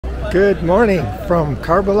Good morning from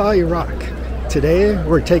Karbala, Iraq. Today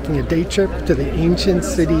we're taking a day trip to the ancient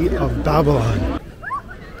city of Babylon.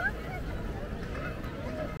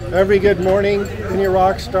 Every good morning in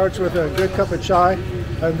Iraq starts with a good cup of chai,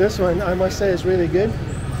 and this one I must say is really good.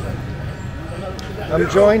 I'm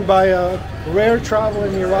joined by a rare traveler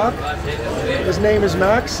in Iraq. His name is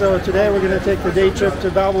Max, so today we're going to take the day trip to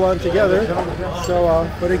Babylon together.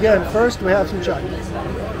 But again, first we have some chai.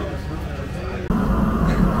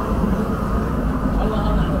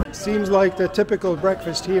 Seems like the typical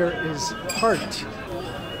breakfast here is heart.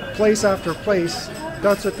 Place after place,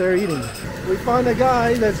 that's what they're eating. We found a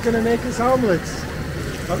guy that's going to make us omelets.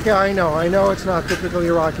 Okay, I know it's not typical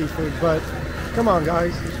Iraqi food, but come on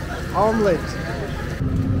guys, omelet.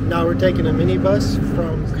 Now we're taking a minibus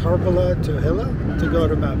from Karbala to Hilla to go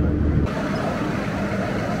to Babylon.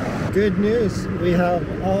 Good news, we have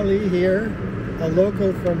Ali here, a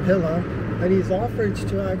local from Hilla, and he's offered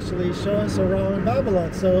to actually show us around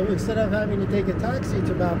Babylon. So instead of having to take a taxi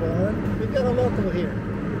to Babylon, we've got a local here.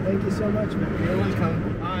 Thank you so much, man. You're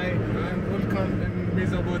welcome. I'm welcome in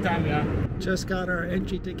Mesopotamia. Just got our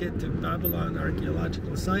entry ticket to Babylon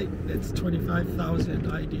archaeological site. It's 25,000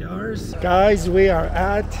 IDRs. Guys, we are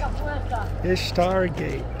at Ishtar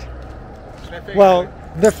Gate. Well,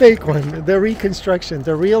 the fake one, the reconstruction.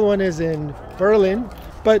 The real one is in Berlin,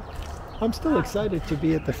 but I'm still excited to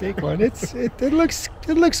be at the fake one. It looks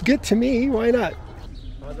good to me. Why not?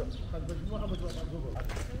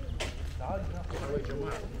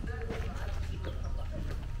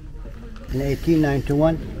 In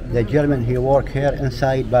 1891, the German he worked here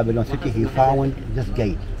inside Babylon city. He found this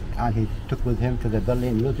gate, and he took with him to the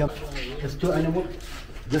Berlin Museum. There's two animals,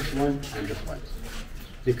 this one and this one,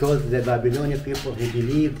 because the Babylonian people they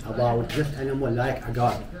believed about this animal like a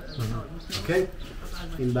god. Okay.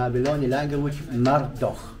 In Babylonian language,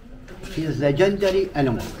 Marduk. He is a legendary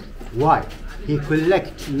animal. Why? He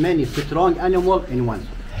collects many strong animals in one.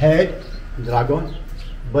 Head, dragon,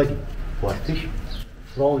 body for fish,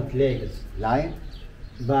 front legs, lion,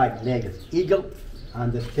 back legs, eagle,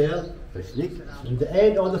 and the tail, for snake, and the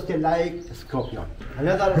head on the tail like a scorpion.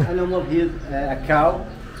 Another animal is a cow.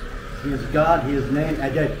 He is God, he is named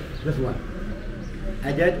Adad. This one.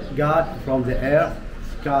 Adad, God from the air,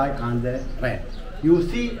 sky, and the rain. You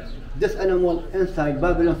see this animal inside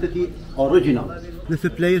Babylon city original. This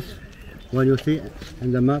place, when you see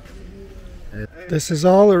in the map. This is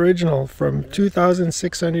all original from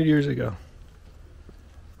 2,600 years ago.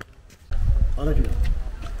 Original.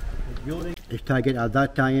 During Ishtar Gate at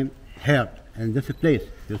that time, here in this place,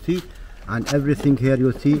 you see, and everything here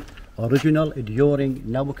you see original during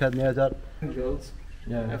Nebuchadnezzar. Angels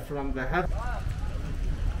from the heaven.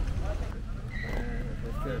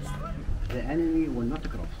 The enemy will not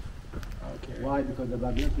cross. Okay. Why? Because the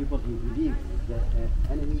Babylonian people who believe the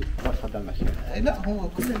enemy was Saddam.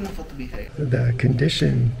 The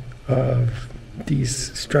condition of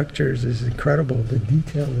these structures is incredible. The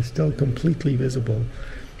detail is still completely visible.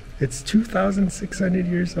 It's 2,600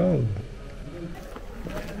 years old.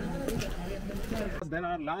 Then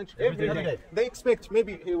our lunch every day. They expect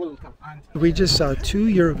maybe he will come. We just saw two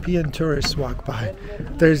European tourists walk by.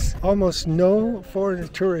 There's almost no foreign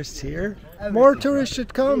tourists here. More tourists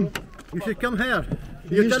should come. You should come here.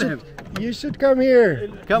 You should come here.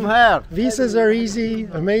 Come here. Visas are easy,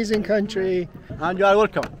 amazing country. And you are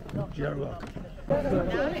welcome. You are welcome.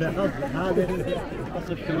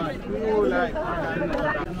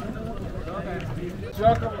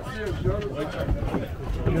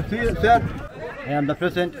 You see, sir? I am the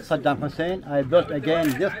President Saddam Hussein. I built again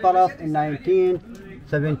this palace in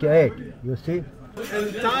 1978. You see?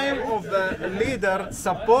 In time of the leader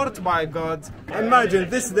support by God, imagine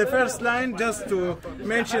this is the first line just to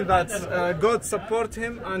mention that God support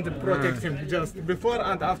him and protect him just before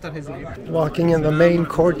and after his leave. Walking in the main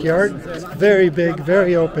courtyard, very big,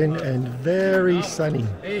 very open, and very sunny.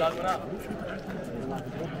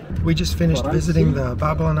 We just finished visiting the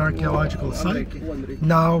Babylon archaeological site.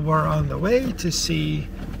 Now we're on the way to see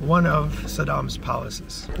one of Saddam's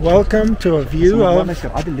palaces. Welcome to a view of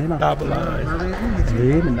Babylon.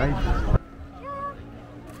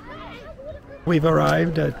 We've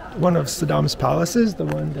arrived at one of Saddam's palaces, the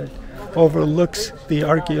one that overlooks the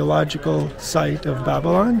archaeological site of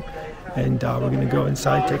Babylon. And we're going to go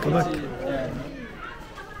inside, take a look.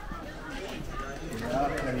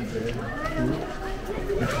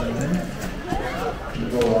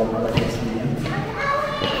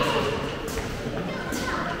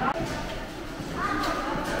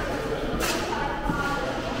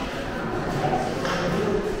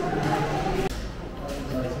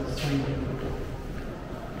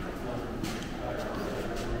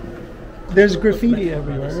 There's graffiti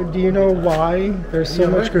everywhere. Do you know why there's so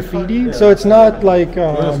much graffiti? So it's not like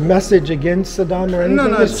a message against Saddam or anything?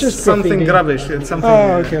 No, it's just something graffiti. rubbish. It's something.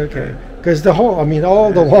 Oh, okay. Because the whole, I mean,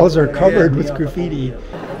 all the walls are covered with graffiti.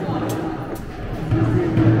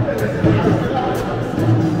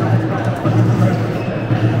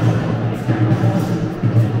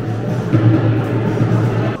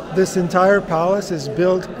 This entire palace is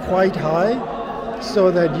built quite high so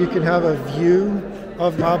that you can have a view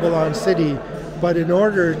of Babylon city. But in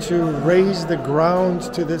order to raise the ground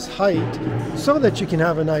to this height so that you can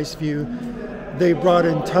have a nice view, they brought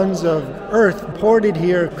in tons of earth, poured it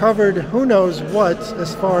here, covered who knows what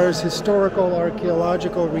as far as historical,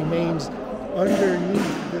 archaeological remains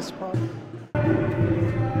underneath this property.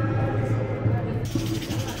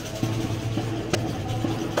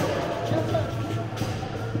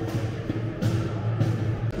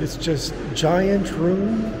 It's just giant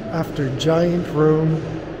room after giant room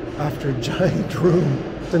after giant room.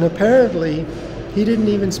 And apparently, he didn't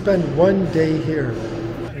even spend one day here.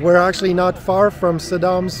 We're actually not far from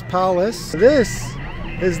Saddam's palace. This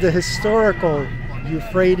is the historical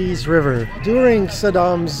Euphrates River. During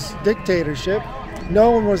Saddam's dictatorship, no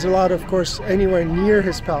one was allowed, of course, anywhere near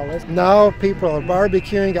his palace. Now people are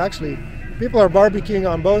barbecuing. Actually, people are barbecuing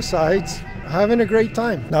on both sides, having a great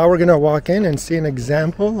time. Now we're gonna walk in and see an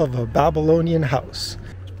example of a Babylonian house.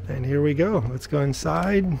 And here we go. Let's go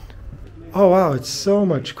inside. Oh wow, it's so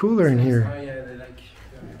much cooler in here.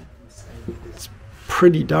 It's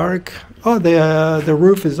pretty dark. Oh, the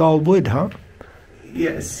roof is all wood, huh?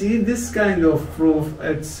 Yeah, see this kind of roof,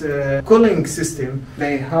 it's a cooling system.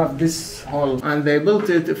 They have this hole and they built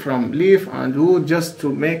it from leaf and wood just to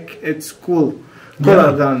make it cooler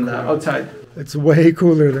than outside. It's way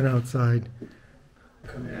cooler than outside.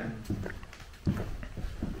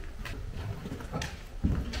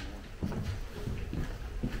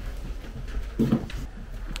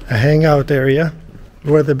 A hangout area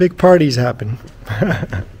where the big parties happen.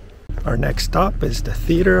 Our next stop is the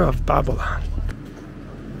Theater of Babylon.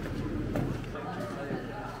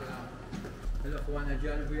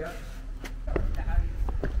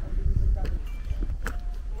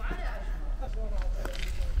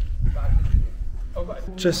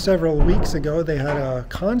 Just several weeks ago, they had a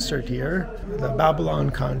concert here, the Babylon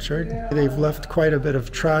concert. They've left quite a bit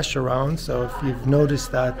of trash around, so if you've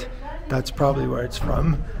noticed that, that's probably where it's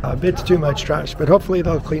from. A bit too much trash, but hopefully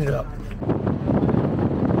they'll clean it up.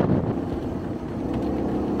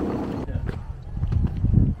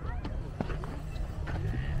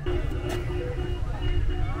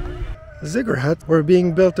 Ziggurats were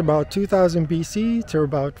being built about 2000 BC to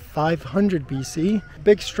about 500 BC.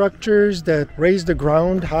 Big structures that raise the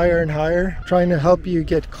ground higher and higher, trying to help you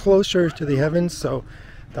get closer to the heavens. So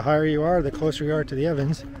the higher you are, the closer you are to the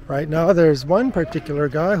heavens. Right now there's one particular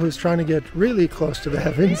guy who's trying to get really close to the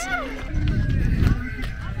heavens.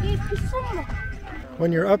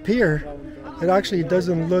 When you're up here, it actually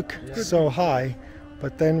doesn't look so high,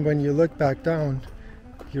 but then when you look back down,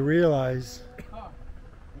 you realize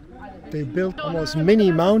they built almost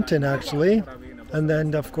mini mountain actually, and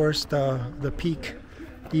then of course the peak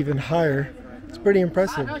even higher. It's pretty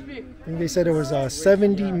impressive. I think they said it was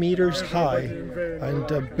 70 meters high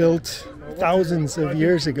and built thousands of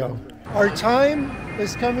years ago. Our time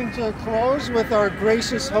is coming to a close with our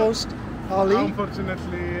gracious host Ali.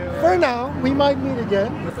 Unfortunately, for now, we might meet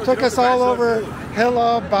again. Took us all over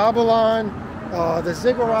Hilla, Babylon, the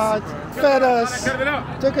Ziggurat, fed us,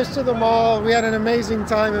 took us to the mall. We had an amazing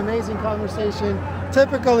time, amazing conversation.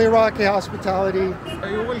 Typical Iraqi hospitality.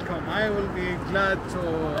 You're welcome. I will be glad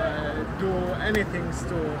to do anything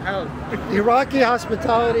to help. Iraqi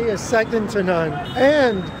hospitality is second to none.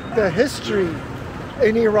 And the history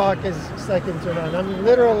in Iraq is second to none. I mean,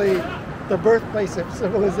 literally the birthplace of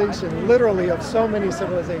civilization, literally of so many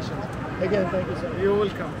civilizations. Again, thank you so much. You're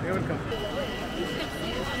welcome. You're welcome.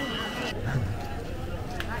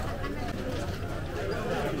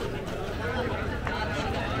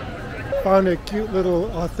 Found a cute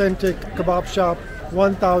little authentic kebab shop,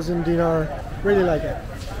 1,000 dinar. Really like it.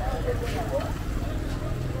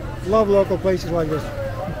 Love local places like this.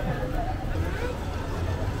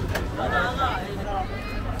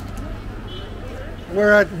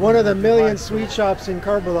 We're at one of the million sweet shops in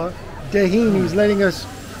Karbala. Daheen, he's letting us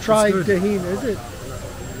try daheen, is it?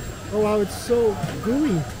 Oh wow, it's so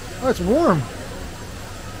gooey. Oh, it's warm.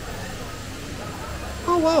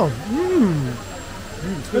 Oh wow.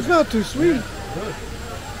 It's not too sweet.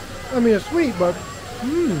 I mean, it's sweet, but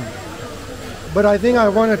But I think I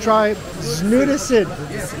want to try Znudicid.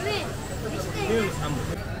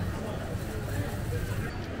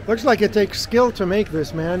 Looks like it takes skill to make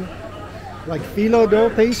this, man. like phyllo dough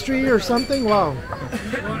pastry or something. Wow.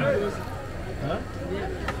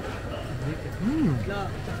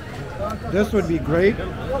 This would be great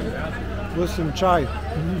with some chai.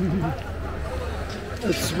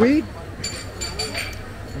 It's sweet,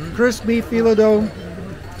 crispy phyllo dough,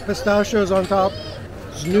 pistachios on top.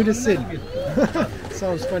 Snoodicid.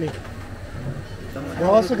 Sounds funny. We're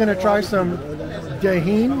also going to try some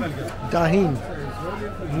dahin,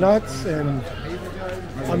 nuts, and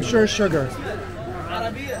I'm sure sugar.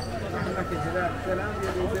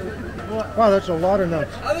 Wow, that's a lot of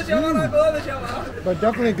nuts. But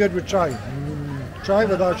definitely good with chai. Chai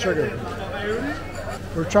without sugar.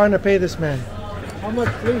 We're trying to pay this man. How much,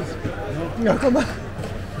 please? No, come on.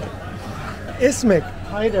 Ismik,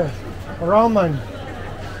 Haida, Rahman,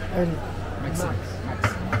 and Maxime.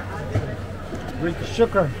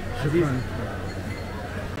 Shukran.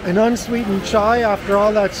 An unsweetened chai after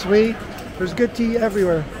all that sweet. There's good tea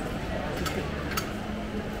everywhere.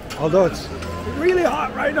 Although it's really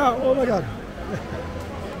hot right now. Oh my God.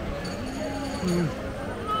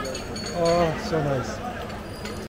 Oh, so nice.